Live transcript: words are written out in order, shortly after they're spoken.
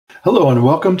Hello, and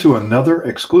welcome to another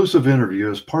exclusive interview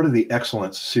as part of the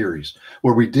Excellence series,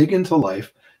 where we dig into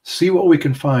life, see what we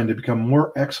can find to become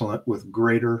more excellent with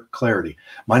greater clarity.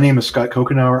 My name is Scott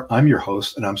Kokenauer. I'm your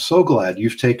host, and I'm so glad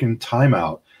you've taken time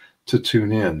out to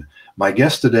tune in. My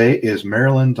guest today is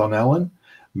Marilyn Donnellan.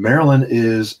 Marilyn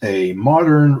is a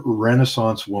modern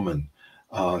Renaissance woman.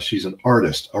 She's an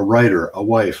artist, a writer, a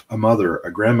wife, a mother,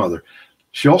 a grandmother.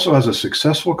 She also has a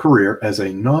successful career as a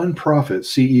nonprofit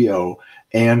CEO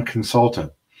and consultant.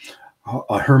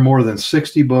 Her more than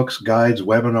 60 books, guides,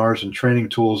 webinars, and training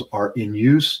tools are in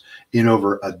use in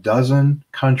over a dozen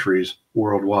countries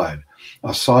worldwide.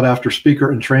 A sought-after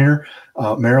speaker and trainer,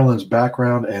 Marilyn's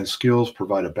background and skills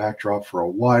provide a backdrop for a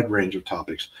wide range of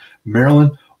topics.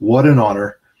 Marilyn, what an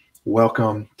honor.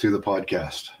 Welcome to the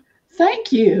podcast.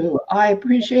 Thank you. I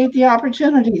appreciate the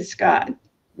opportunity, Scott.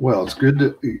 Well, it's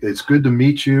good to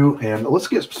meet you, and let's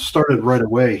get started right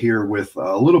away here with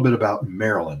a little bit about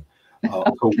Marilyn.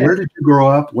 So where did you grow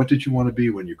up? What did you want to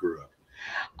be when you grew up?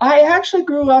 I actually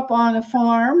grew up on a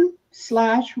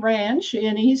farm/ranch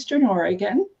in Eastern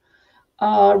Oregon.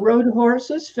 Rode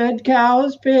horses, fed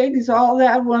cows, pigs, all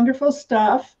that wonderful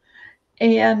stuff.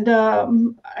 And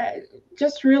I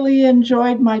just really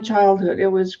enjoyed my childhood. It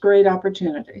was a great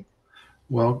opportunity.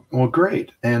 Well,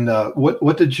 great. And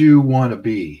what did you want to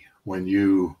be when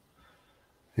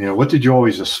what did you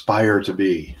always aspire to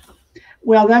be?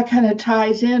 Well, that kind of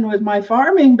ties in with my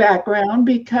farming background,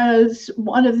 because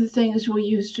one of the things we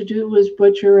used to do was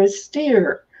butcher a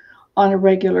steer on a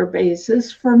regular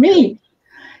basis for meat.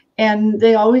 And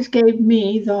they always gave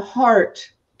me the heart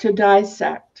to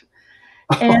dissect.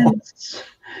 And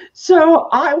so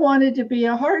I wanted to be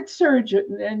a heart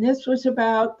surgeon, and this was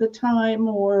about the time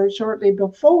or shortly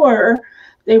before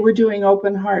they were doing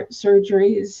open heart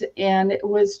surgeries, and it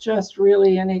was just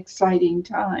really an exciting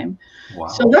time. Wow.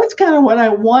 So that's kind of what I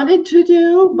wanted to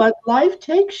do, but life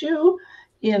takes you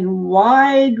in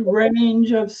wide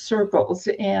range of circles.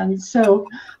 And so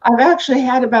I've actually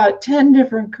had about 10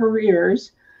 different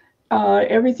careers,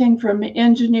 everything from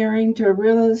engineering to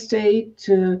real estate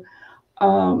to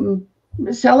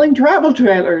selling travel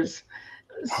trailers.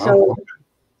 So,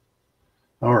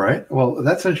 all right. Well,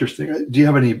 that's interesting. Do you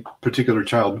have any particular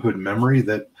childhood memory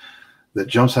that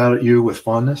jumps out at you with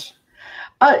fondness?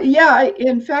 Yeah.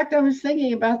 In fact, I was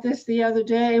thinking about this the other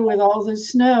day with all the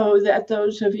snow that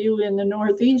those of you in the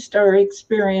Northeast are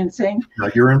experiencing. Now,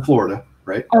 you're in Florida,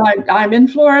 right? I'm in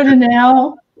Florida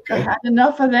now. Okay. I had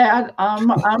enough of that. I'm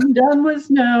done with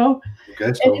snow.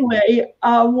 Okay, so. Anyway,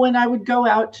 when I would go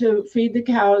out to feed the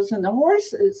cows and the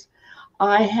horses,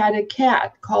 I had a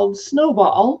cat called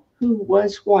Snowball, who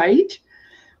was white,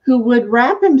 who would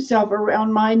wrap himself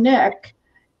around my neck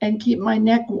and keep my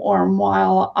neck warm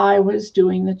while I was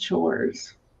doing the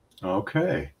chores.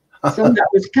 Okay. So that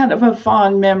was kind of a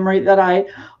fond memory that I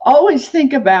always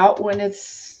think about when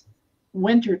it's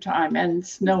wintertime and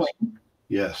snowing.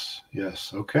 Yes.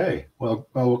 Okay. Well,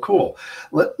 cool.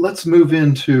 Let's move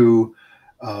into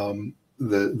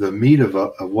the meat of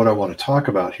what I want to talk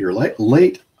about here.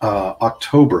 Late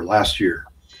October last year,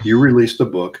 you released a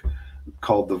book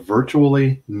called The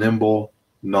Virtually Nimble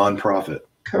Nonprofit.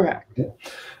 Correct.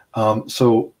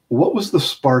 So what was the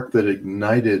spark that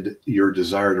ignited your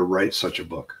desire to write such a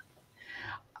book?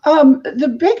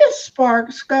 The biggest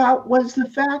spark, Scott, was the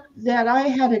fact that I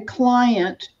had a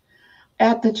client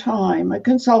at the time, a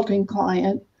consulting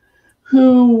client,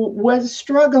 who was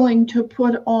struggling to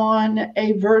put on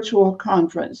a virtual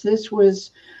conference. This was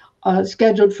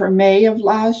scheduled for May of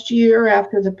last year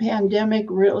after the pandemic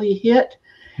really hit.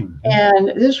 Mm-hmm. And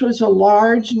this was a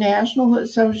large national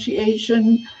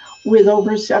association with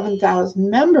over 7,000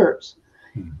 members.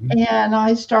 Mm-hmm. And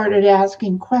I started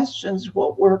asking questions,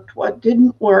 what worked, what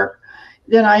didn't work.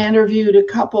 Then I interviewed a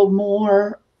couple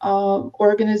more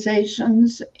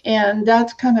organizations, and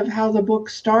that's kind of how the book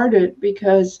started,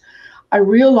 because I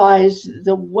realized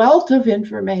the wealth of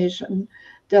information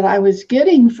that I was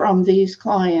getting from these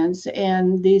clients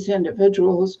and these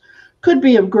individuals could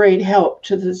be of great help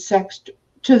to the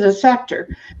sector.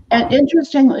 And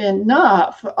interestingly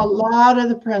enough, a lot of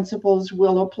the principles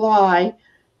will apply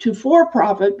to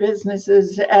for-profit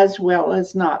businesses as well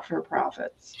as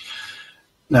not-for-profits.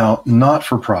 Now,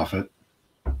 not-for-profit,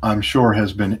 I'm sure,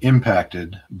 has been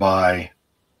impacted by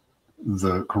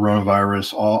the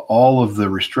coronavirus, all of the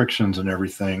restrictions and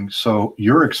everything. So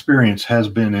your experience has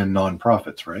been in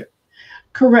nonprofits, right?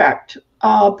 Correct.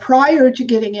 Prior to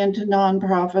getting into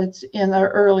nonprofits in the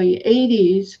early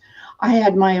 80s, I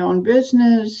had my own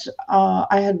business.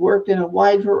 I had worked in a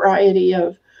wide variety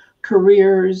of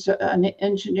careers,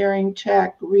 engineering,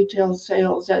 tech, retail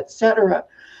sales, etc.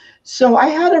 So I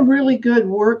had a really good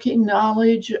working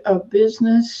knowledge of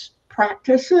business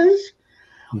practices,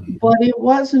 but it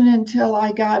wasn't until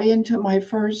I got into my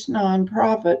first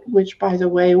nonprofit, which, by the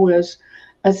way, was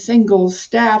a single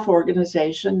staff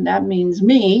organization. That means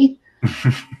me.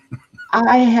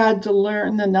 I had to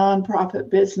learn the nonprofit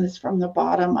business from the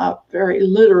bottom up, very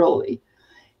literally.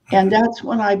 And that's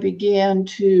when I began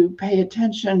to pay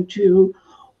attention to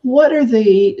what are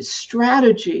the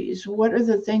strategies, what are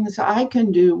the things I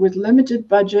can do with limited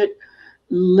budget,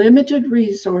 limited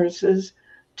resources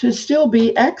to still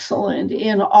be excellent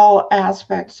in all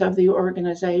aspects of the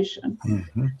organization.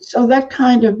 So that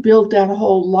kind of built that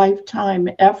whole lifetime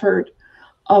effort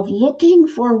of looking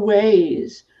for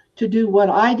ways to do what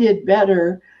I did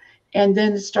better and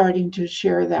then starting to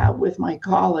share that with my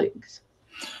colleagues.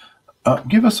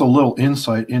 Give us a little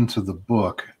insight into the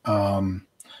book.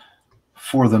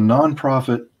 For the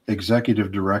nonprofit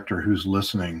executive director who's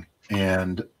listening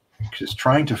and is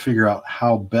trying to figure out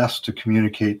how best to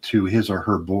communicate to his or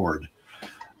her board,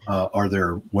 are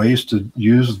there ways to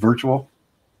use virtual?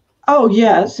 Oh,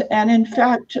 yes. And in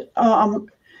fact,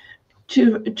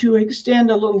 to extend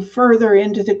a little further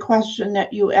into the question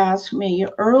that you asked me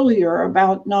earlier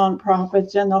about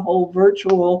nonprofits and the whole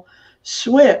virtual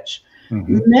switch,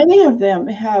 many of them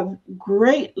have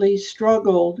greatly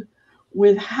struggled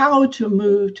with how to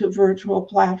move to virtual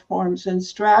platforms and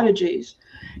strategies.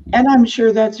 And I'm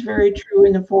sure that's very true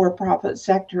in the for-profit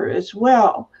sector as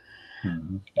well.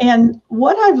 And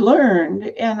what I've learned,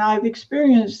 and I've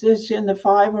experienced this in the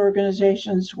 5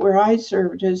 organizations where I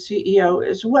served as CEO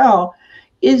as well,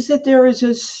 is that there is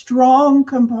a strong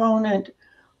component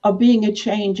of being a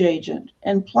change agent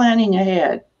and planning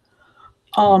ahead.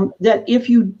 That if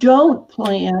you don't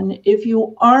plan, if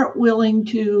you aren't willing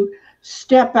to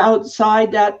step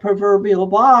outside that proverbial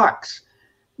box,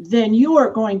 then you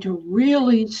are going to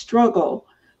really struggle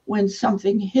when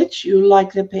something hits you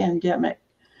like the pandemic.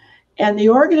 And the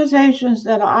organizations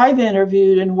that I've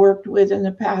interviewed and worked with in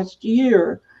the past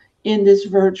year in this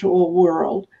virtual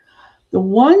world, the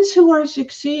ones who are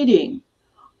succeeding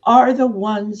are the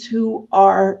ones who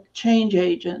are change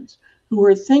agents, who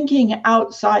are thinking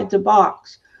outside the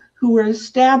box, who are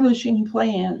establishing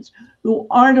plans, who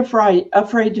aren't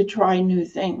afraid to try new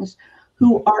things,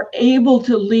 who are able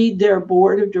to lead their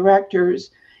board of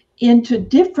directors into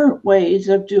different ways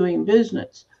of doing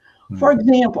business. For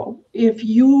example, if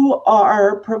you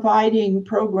are providing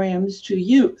programs to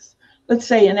youth, let's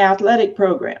say an athletic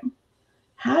program,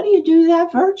 how do you do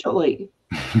that virtually?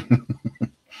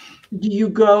 Do you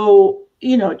go,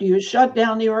 do you shut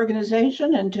down the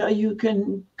organization until you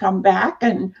can come back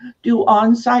and do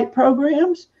on-site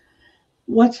programs?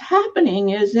 What's happening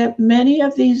is that many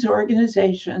of these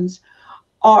organizations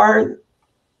are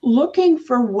looking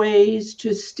for ways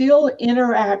to still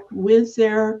interact with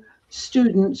their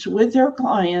students, with their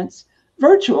clients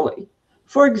virtually.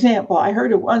 For example, I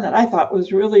heard of one that I thought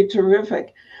was really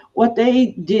terrific. What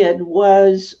they did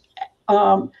was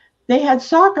they had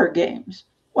soccer games.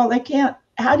 Well, they can't,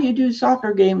 how do you do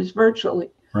soccer games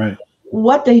virtually? Right.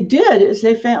 What they did is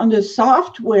they found a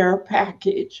software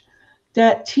package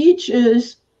that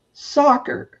teaches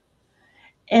soccer.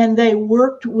 And they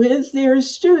worked with their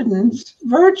students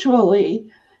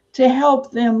virtually to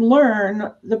help them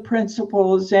learn the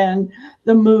principles and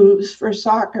the moves for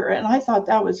soccer. And I thought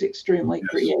that was extremely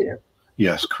creative.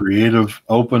 Yes, creative,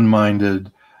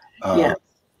 open-minded. Yes.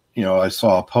 I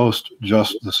saw a post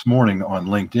just this morning on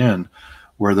LinkedIn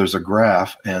where there's a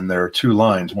graph and there are 2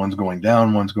 lines, one's going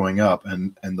down, one's going up.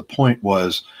 And the point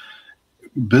was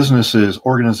businesses,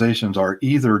 organizations are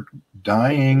either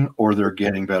dying or they're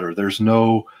getting better. There's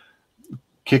no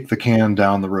kick the can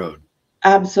down the road.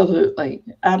 Absolutely.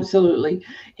 Absolutely.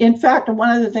 In fact,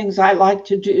 one of the things I like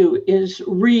to do is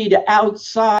read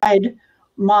outside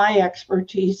my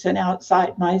expertise and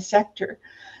outside my sector.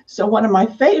 So one of my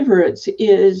favorites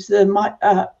is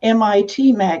the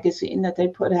MIT magazine that they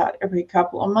put out every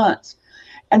couple of months.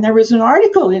 And there was an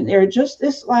article in there just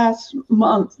this last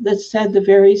month that said the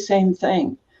very same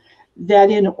thing,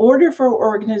 that in order for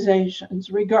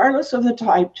organizations, regardless of the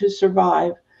type, to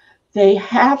survive, they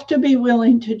have to be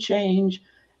willing to change,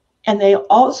 and they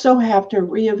also have to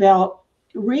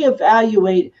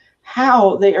reevaluate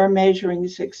how they are measuring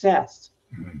success,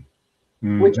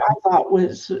 which I thought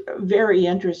was very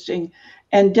interesting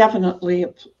and definitely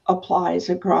applies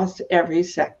across every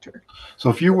sector. So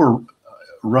if you were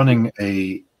running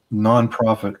a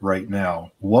nonprofit right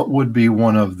now, what would be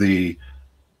one of the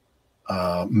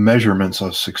measurements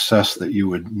of success that you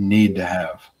would need to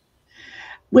have?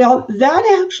 Well,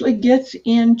 that actually gets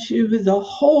into the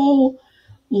whole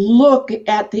look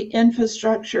at the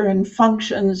infrastructure and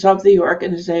functions of the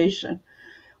organization.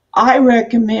 I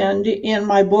recommend in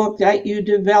my book that you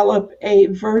develop a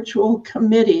virtual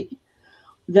committee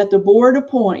that the board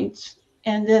appoints,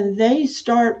 and then they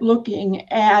start looking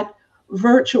at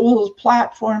virtual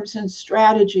platforms and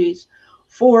strategies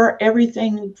for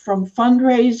everything from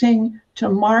fundraising to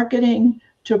marketing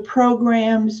to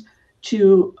programs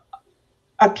to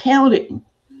accounting.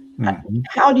 Mm-hmm.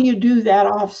 How do you do that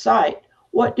off-site?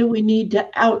 What do we need to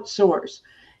outsource?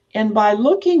 And by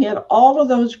looking at all of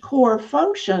those core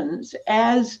functions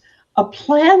as a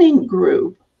planning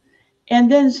group, and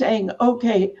then saying,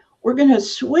 okay, we're going to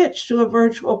switch to a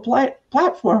virtual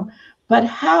platform, but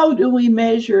how do we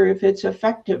measure if it's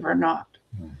effective or not?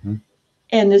 Mm-hmm.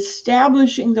 And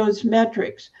establishing those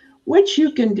metrics, which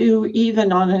you can do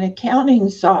even on an accounting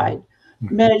side,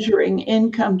 mm-hmm. measuring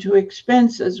income to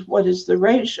expenses, what is the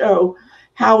ratio,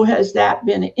 how has that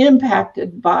been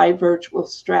impacted by virtual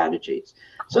strategies?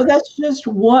 So that's just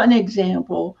one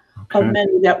example of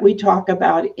many that we talk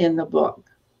about in the book.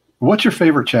 What's your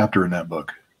favorite chapter in that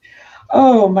book?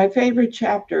 Oh, my favorite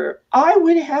chapter. I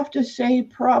would have to say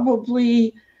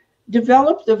probably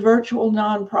develop the virtual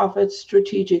nonprofit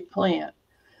strategic plan.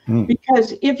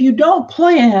 Because if you don't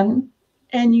plan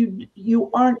and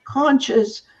you aren't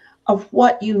conscious of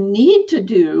what you need to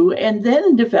do and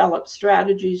then develop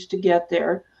strategies to get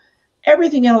there,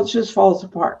 everything else just falls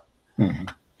apart. Mm-hmm.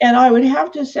 And I would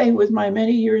have to say, with my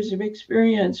many years of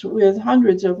experience with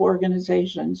hundreds of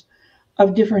organizations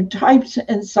of different types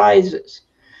and sizes,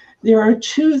 there are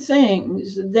two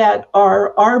things that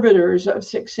are arbiters of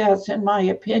success, in my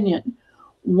opinion.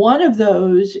 One of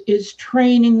those is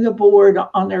training the board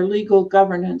on their legal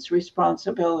governance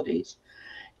responsibilities.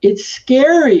 It's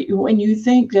scary when you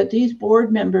think that these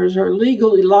board members are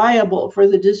legally liable for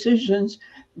the decisions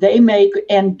they make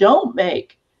and don't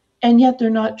make, and yet they're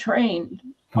not trained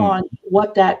on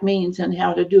what that means and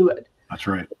how to do it. That's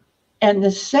right. And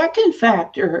the second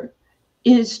factor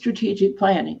is strategic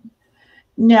planning.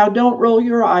 Now, don't roll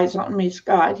your eyes on me,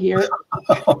 Scott, here.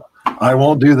 I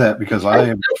won't do that because I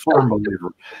am a firm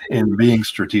believer in being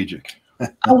strategic.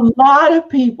 A lot of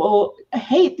people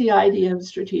hate the idea of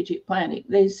strategic planning.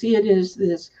 They see it as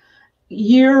this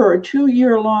year or 2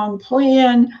 year long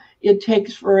plan. It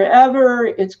takes forever.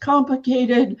 It's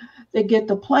complicated. They get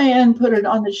the plan, put it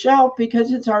on the shelf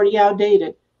because it's already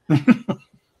outdated.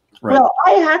 Right. Well,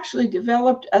 I actually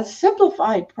developed a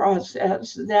simplified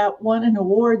process that won an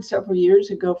award several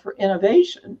years ago for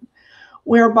innovation,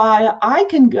 whereby I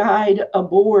can guide a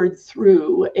board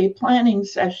through a planning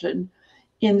session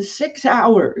in 6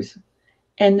 hours,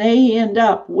 and they end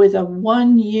up with a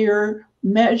 1 year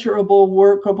measurable,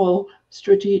 workable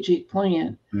strategic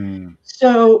plan.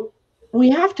 So we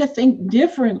have to think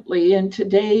differently in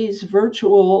today's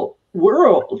virtual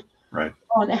world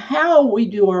on how we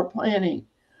do our planning.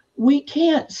 We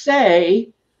can't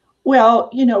say, well,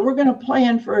 we're going to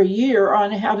plan for a year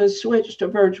on how to switch to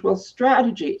virtual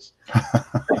strategies.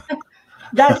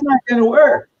 That's not going to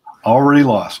work. Already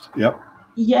lost. Yep.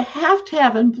 You have to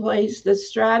have in place the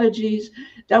strategies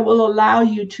that will allow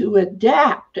you to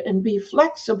adapt and be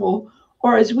flexible,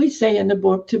 or as we say in the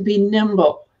book, to be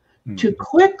nimble, to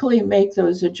quickly make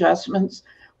those adjustments,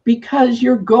 because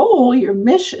your goal, your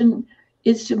mission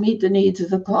is to meet the needs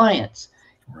of the clients.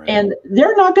 Right. And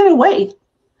they're not going to wait.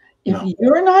 If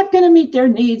you're not going to meet their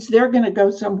needs, they're going to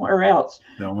go somewhere else,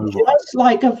 just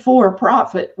like a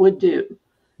for-profit would do.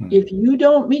 If you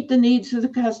don't meet the needs of the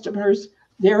customers,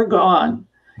 they're gone.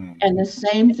 And the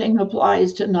same thing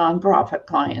applies to nonprofit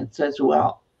clients as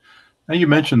well. Now, you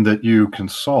mentioned that you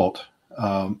consult.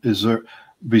 Is there,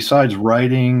 besides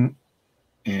writing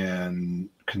and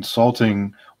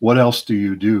consulting, what else do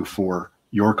you do for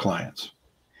your clients?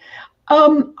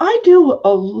 I do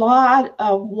a lot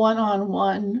of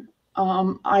one-on-one.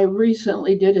 I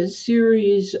recently did a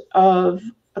series of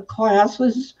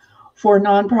classes for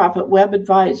Nonprofit Web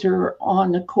Advisor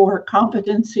on the core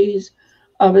competencies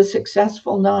of a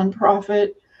successful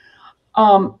nonprofit,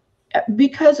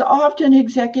 because often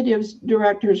executives,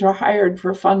 directors are hired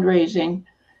for fundraising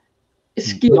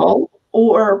skill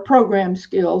or program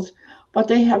skills, but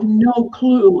they have no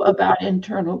clue about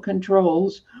internal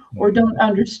controls or don't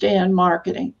understand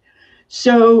marketing.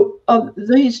 So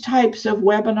these types of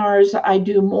webinars, I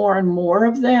do more and more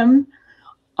of them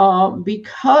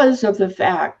because of the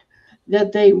fact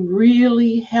that they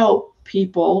really help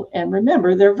people. And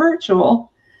remember, they're virtual.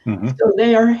 So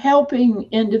they are helping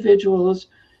individuals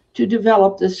to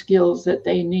develop the skills that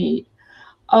they need.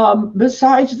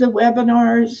 Besides the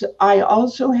webinars, I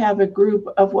also have a group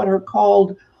of what are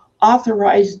called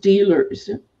authorized dealers.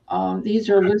 These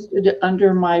are listed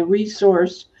under my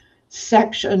resource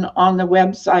section on the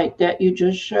website that you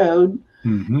just showed.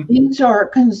 Mm-hmm. These are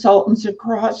consultants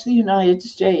across the United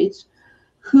States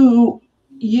who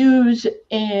use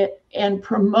and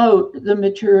promote the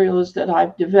materials that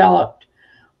I've developed.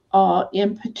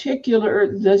 In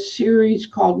particular, the series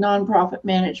called Nonprofit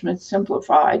Management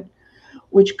Simplified,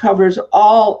 which covers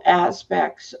all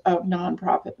aspects of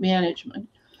nonprofit management.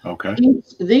 Okay.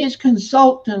 These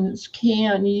consultants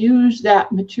can use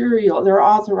that material. They're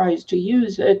authorized to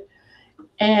use it,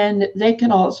 and they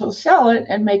can also sell it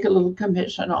and make a little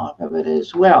commission off of it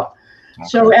as well. Okay.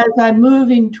 So as I'm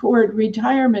moving toward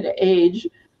retirement age,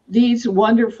 these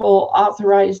wonderful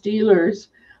authorized dealers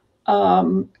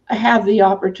have the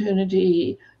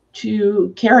opportunity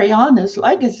to carry on this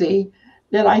legacy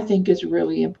that I think is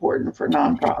really important for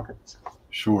nonprofits.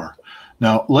 Sure.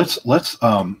 Now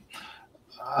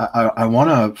I want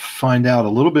to find out a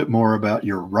little bit more about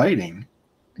your writing.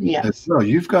 Yes. So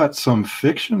you've got some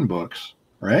fiction books,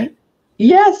 right?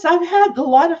 Yes, I've had a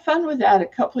lot of fun with that. A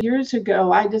couple of years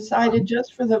ago, I decided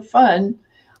just for the fun,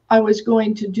 I was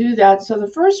going to do that. So the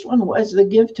first one was the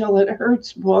Give Till It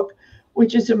Hurts book,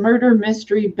 which is a murder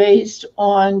mystery based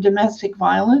on domestic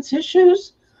violence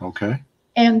issues. Okay.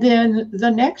 And then the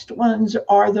next ones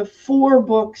are the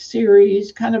 4-book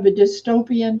series, kind of a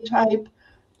dystopian type,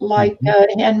 like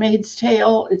Handmaid's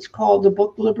Tale. It's called The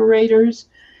Book Liberators.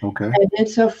 Okay. And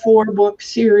it's a 4-book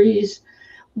series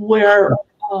where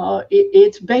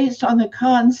it's based on the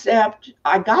concept.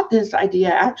 I got this idea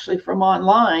actually from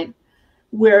online,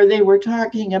 where they were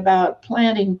talking about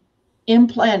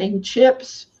implanting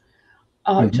chips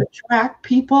to track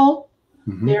people,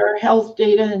 their health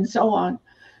data, and so on.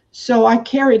 So I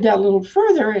carried that a little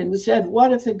further and said,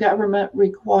 what if the government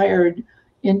required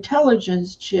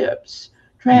intelligence chips,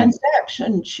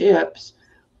 transaction chips,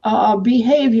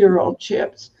 behavioral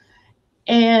chips?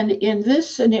 And in this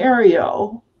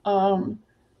scenario, the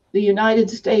United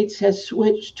States has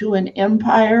switched to an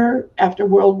empire after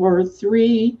World War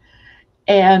III,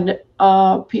 and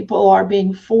people are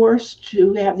being forced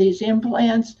to have these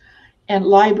implants, and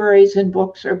libraries and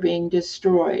books are being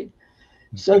destroyed.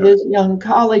 So this young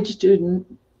college student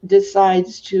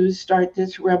decides to start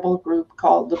this rebel group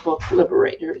called the Book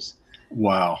Liberators.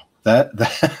 Wow.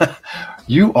 That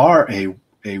you are a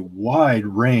wide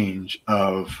range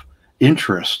of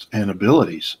interest and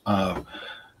abilities.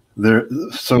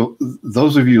 So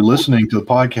those of you listening to the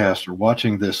podcast or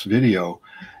watching this video,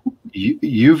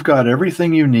 you've got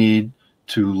everything you need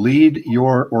to lead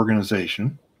your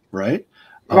organization, right?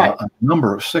 Right. A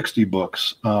number of 60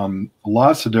 books,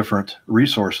 lots of different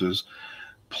resources,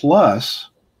 plus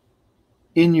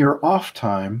in your off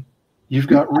time, you've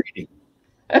got reading.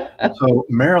 So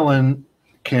Marilyn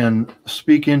can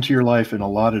speak into your life in a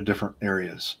lot of different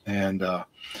areas. And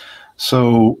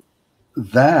so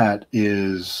that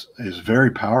is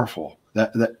very powerful.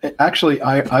 That actually,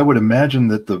 I would imagine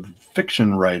that the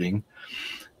fiction writing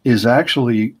is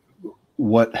actually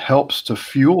what helps to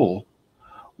fuel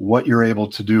what you're able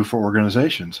to do for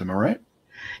organizations. Am I right?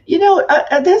 You know,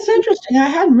 that's interesting. I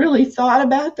hadn't really thought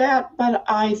about that, but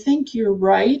I think you're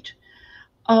right,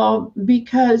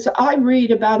 because I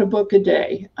read about a book a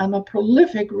day. I'm a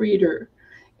prolific reader,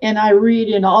 and I read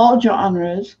in all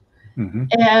genres.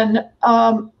 And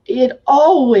it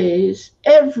always,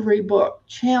 every book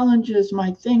challenges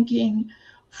my thinking,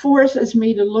 forces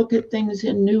me to look at things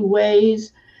in new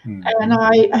ways. And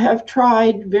I have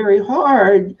tried very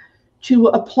hard to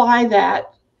apply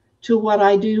that to what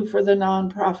I do for the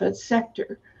nonprofit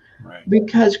sector. Right.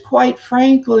 Because quite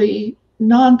frankly,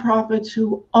 nonprofits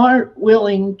who aren't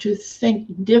willing to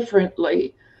think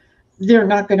differently, they're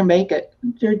not going to make it.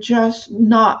 They're just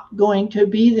not going to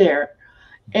be there.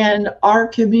 And our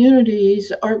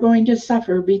communities are going to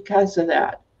suffer because of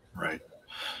that. Right.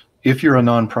 If you're a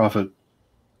nonprofit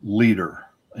leader,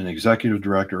 an executive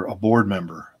director, a board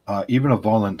member, even a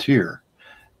volunteer,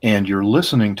 and you're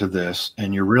listening to this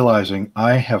and you're realizing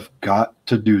I have got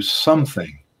to do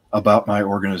something about my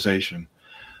organization,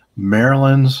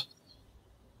 Marilyn's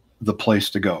the place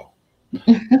to go.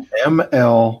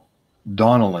 ML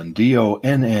Donnellan,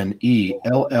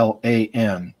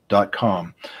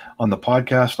 DONNELLAN.com. On the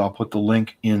podcast, I'll put the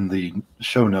link in the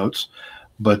show notes.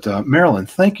 But Marilyn,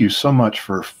 thank you so much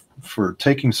for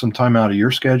taking some time out of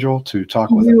your schedule to talk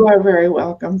with us. You are very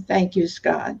welcome. Thank you,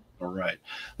 Scott. All right.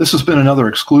 This has been another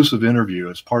exclusive interview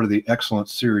as part of the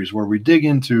Excellence series, where we dig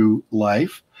into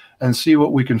life and see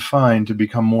what we can find to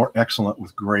become more excellent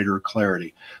with greater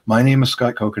clarity. My name is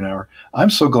Scott Kokenauer.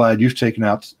 I'm so glad you've taken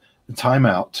out the time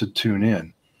out to tune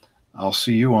in. I'll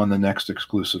see you on the next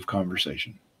exclusive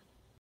conversation.